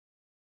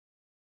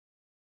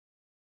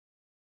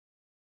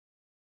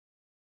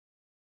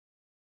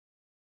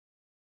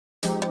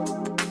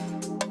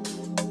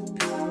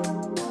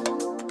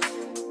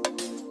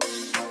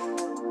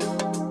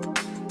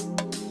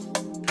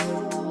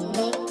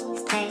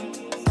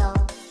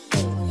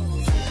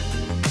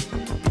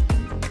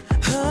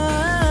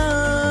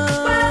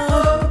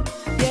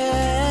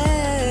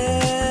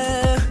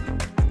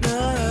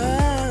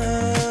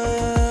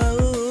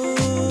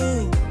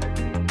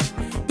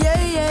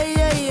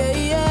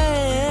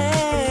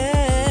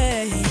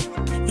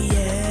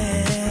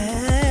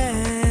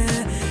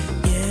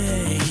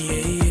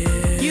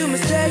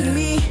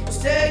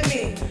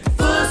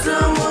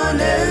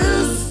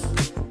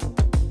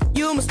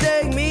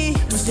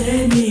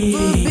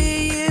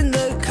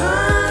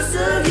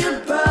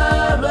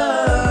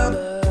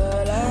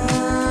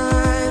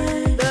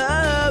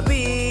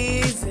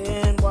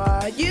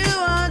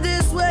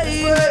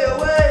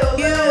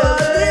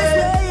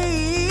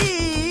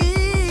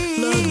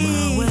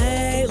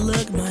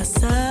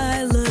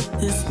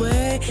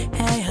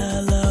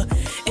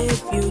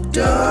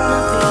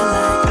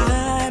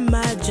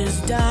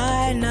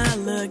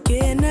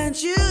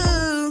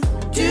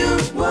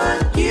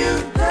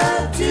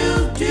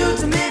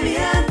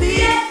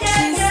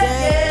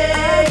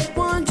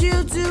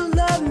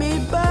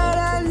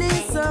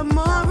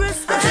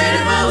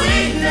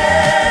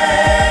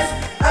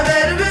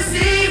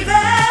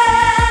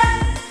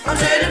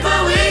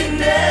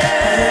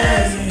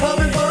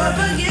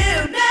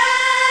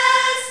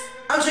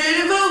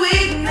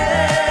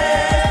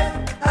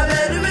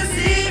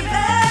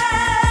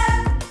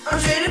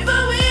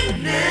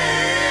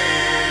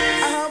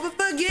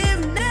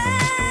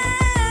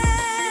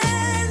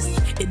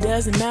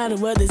doesn't matter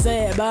what they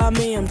say about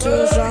me. I'm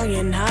too strong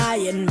and high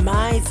and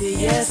mighty.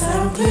 Yes,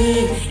 I'm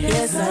clean,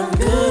 yes, I'm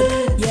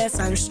good. Yes,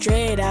 I'm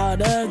straight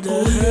out of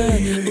the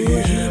hood.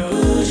 Ooh,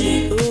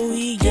 he bougie, ooh,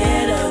 he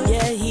ghetto.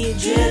 Yeah, he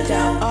dripped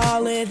out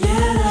all in him.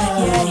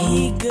 Yeah,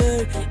 he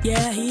good,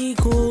 yeah, he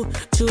cool.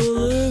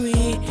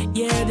 Jewelry,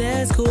 yeah,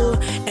 that's cool.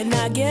 And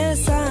I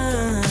guess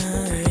I'm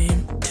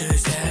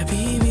just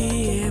happy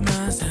being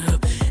myself.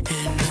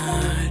 And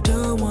I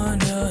don't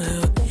want no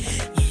help.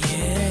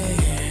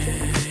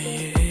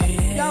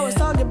 Y'all was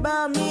talking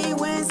about me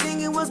when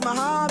singing was my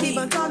hobby.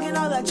 But talking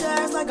all that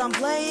trash like I'm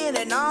playing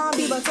an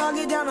obby. But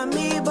talking down on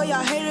me, but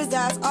y'all haters,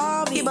 that's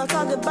obvious. But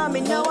talking about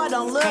me, no, I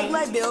don't look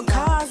like Bill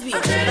Cosby.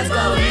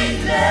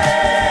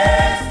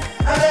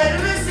 I let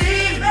it receive.